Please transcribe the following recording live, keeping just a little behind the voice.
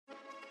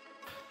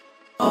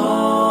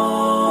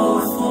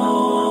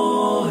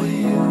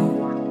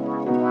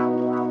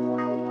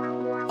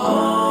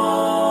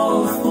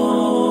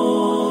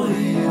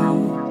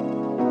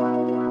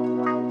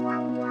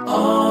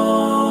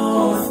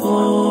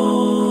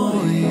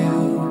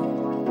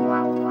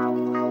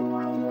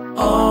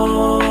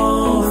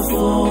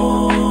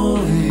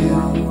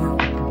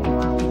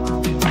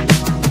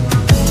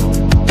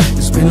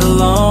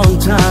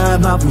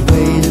been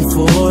waiting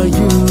for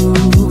you.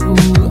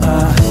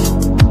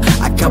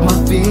 I got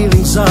my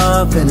feelings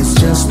up and it's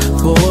just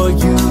for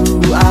you.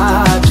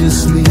 I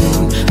just need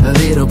a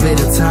little bit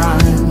of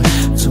time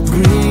to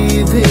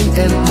breathe in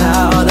and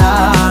out.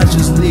 I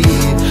just need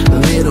a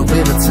little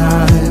bit of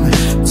time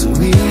to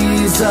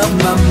ease up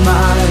my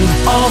mind.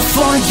 All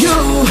for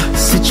you.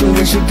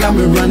 Situation got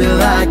me running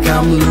like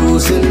I'm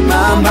losing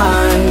my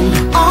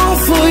mind. All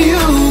for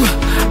you.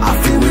 I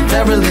feel with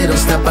every little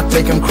step I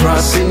take I'm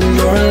crossing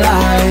your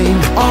line.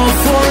 All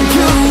for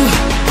you.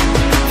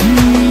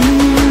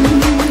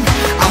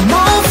 I'm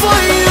all for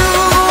you,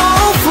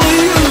 all for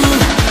you.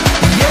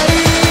 Yeah,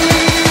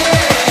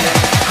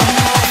 I'm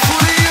all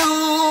for you,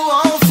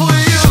 all for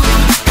you.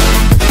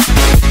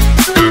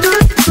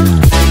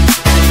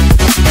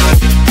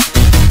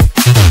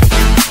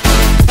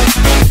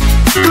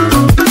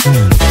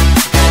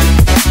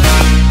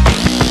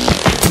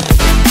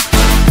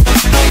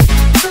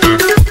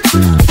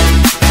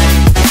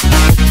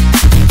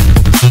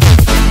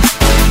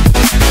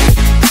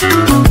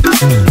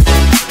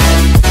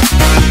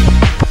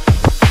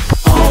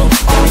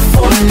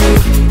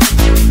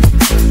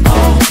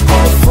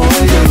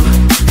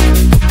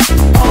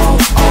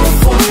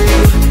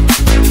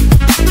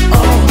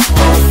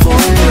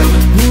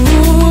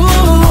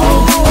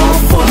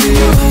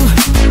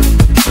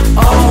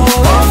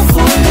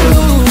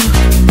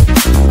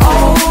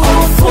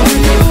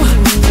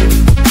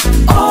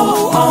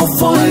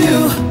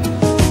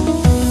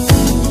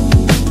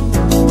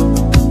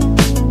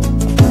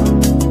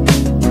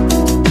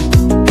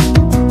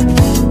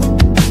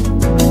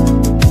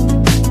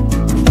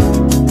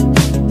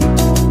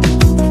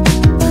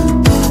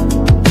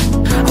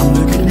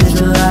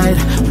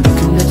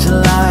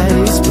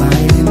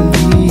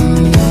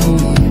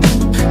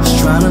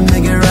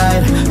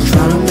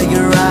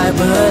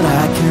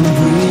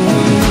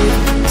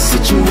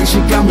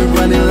 Got me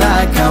running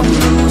like I'm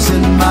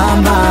losing my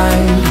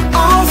mind.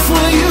 All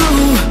for you.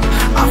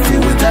 I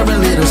feel with every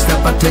little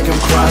step I take I'm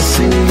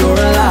crossing your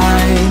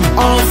line.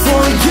 All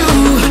for you.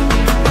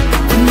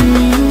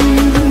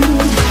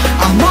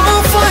 I'm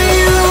all for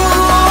you,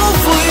 all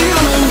for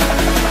you.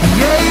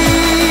 Yeah,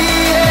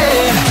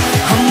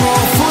 I'm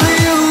all for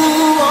you,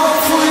 all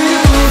for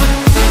you.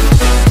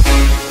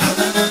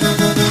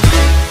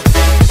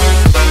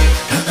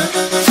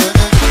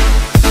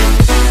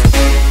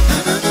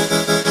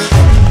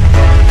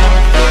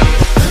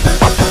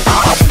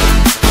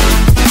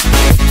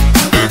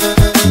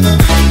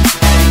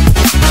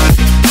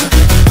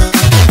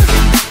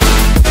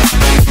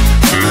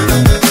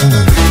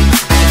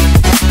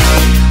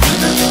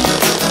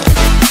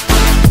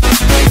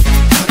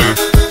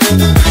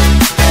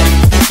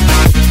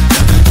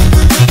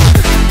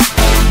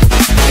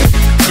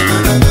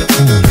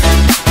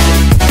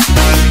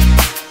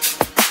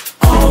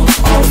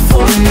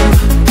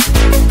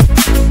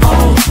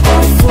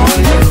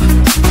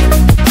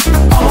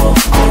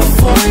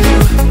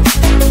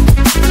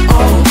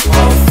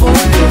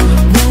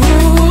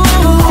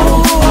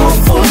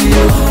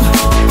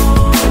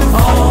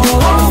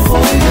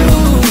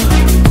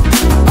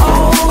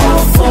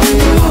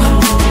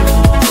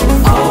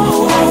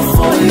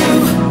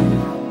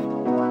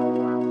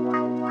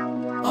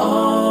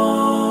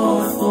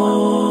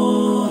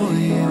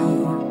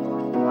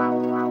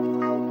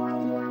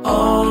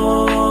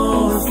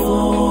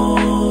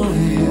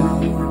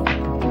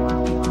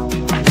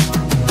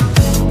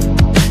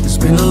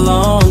 Been a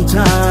long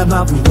time,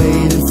 I've been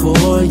waiting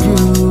for you.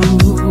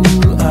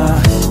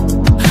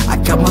 I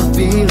got my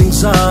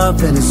feelings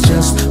up and it's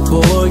just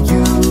for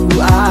you.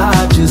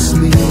 I just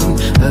need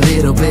a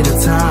little bit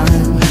of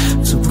time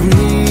to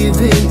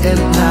breathe in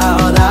and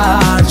out.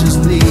 I just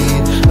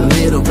need a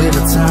little bit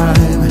of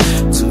time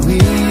to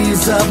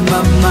ease up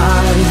my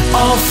mind.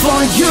 All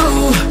for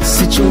you.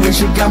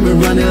 Situation got me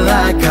running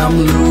like I'm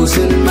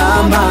losing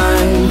my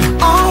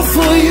mind. All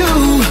for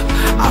you.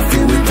 I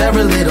feel with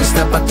every little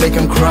step I take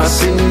I'm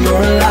crossing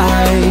your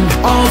line.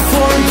 All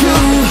for you.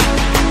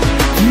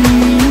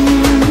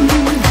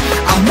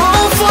 I'm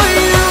all for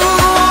you,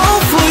 all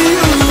for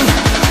you.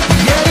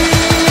 Yeah,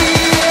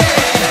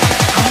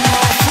 I'm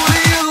all for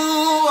you,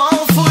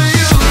 all for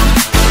you.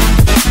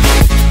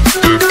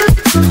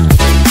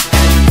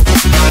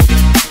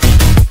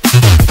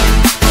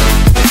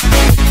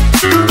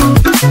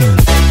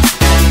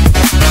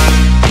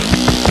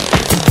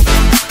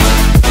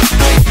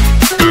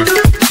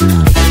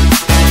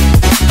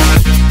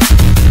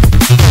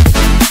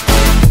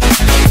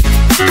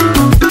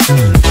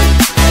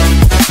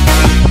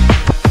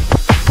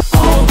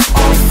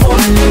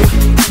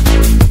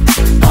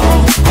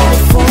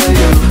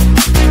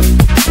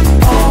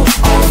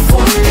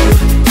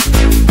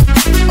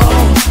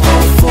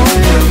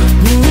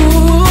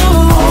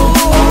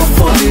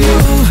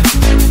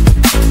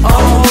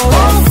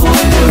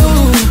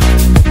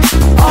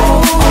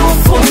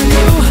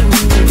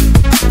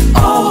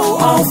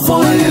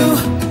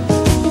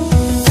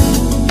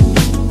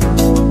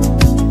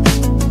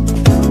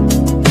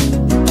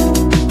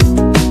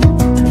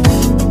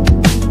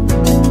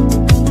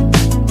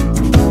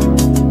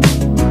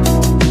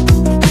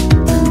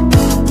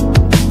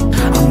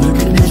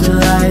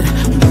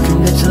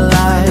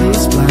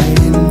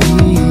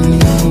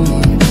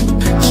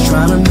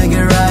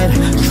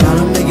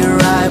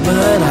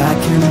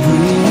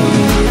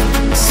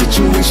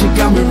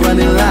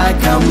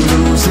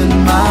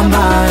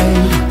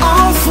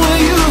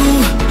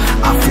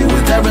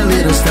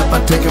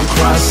 take, I'm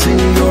crossing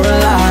your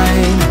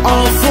line.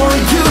 All for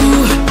you.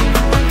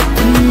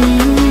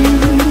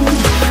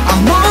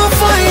 I'm all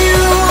for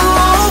you,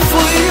 all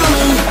for you.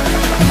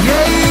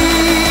 Yeah,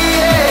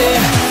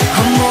 yeah.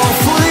 I'm all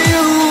for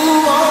you,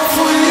 all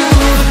for you.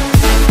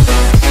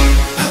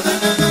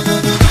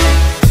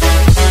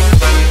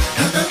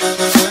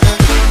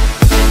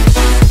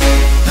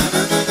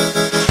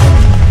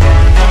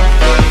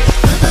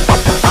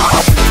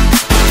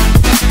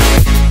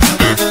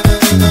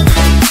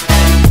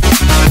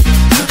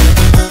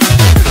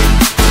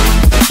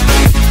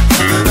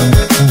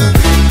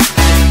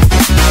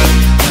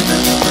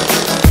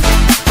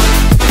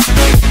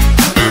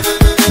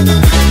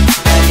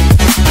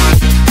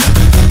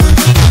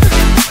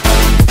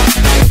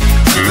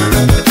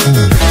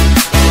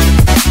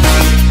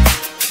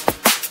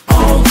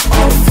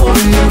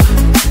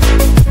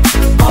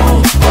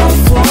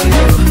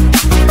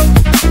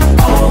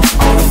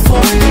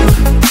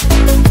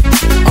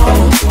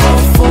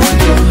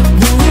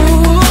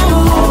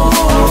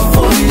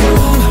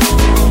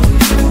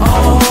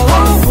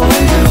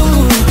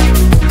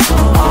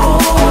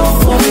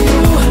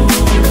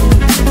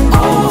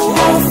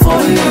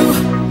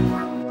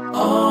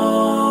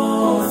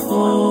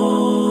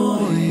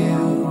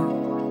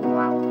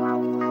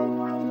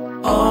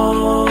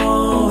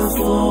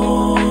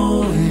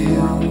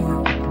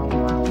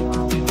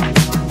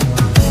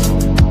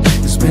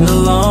 Been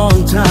a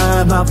long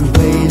time, I've been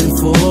waiting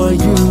for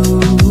you.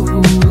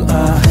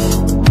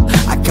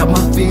 I got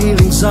my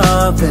feelings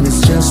up and it's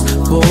just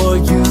for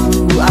you.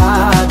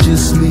 I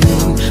just need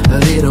a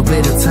little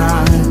bit of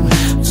time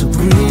to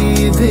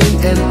breathe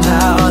in and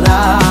out.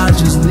 I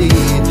just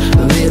need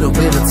a little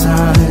bit of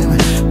time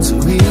to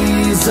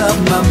ease up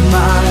my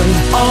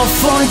mind. All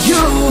for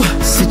you.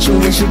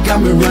 Situation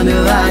got me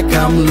running like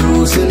I'm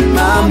losing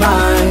my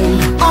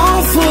mind.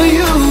 All for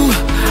you.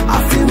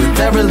 I feel with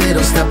every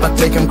little step I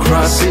take, I'm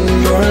crossing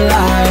your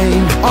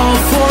line. All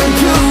for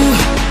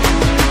you.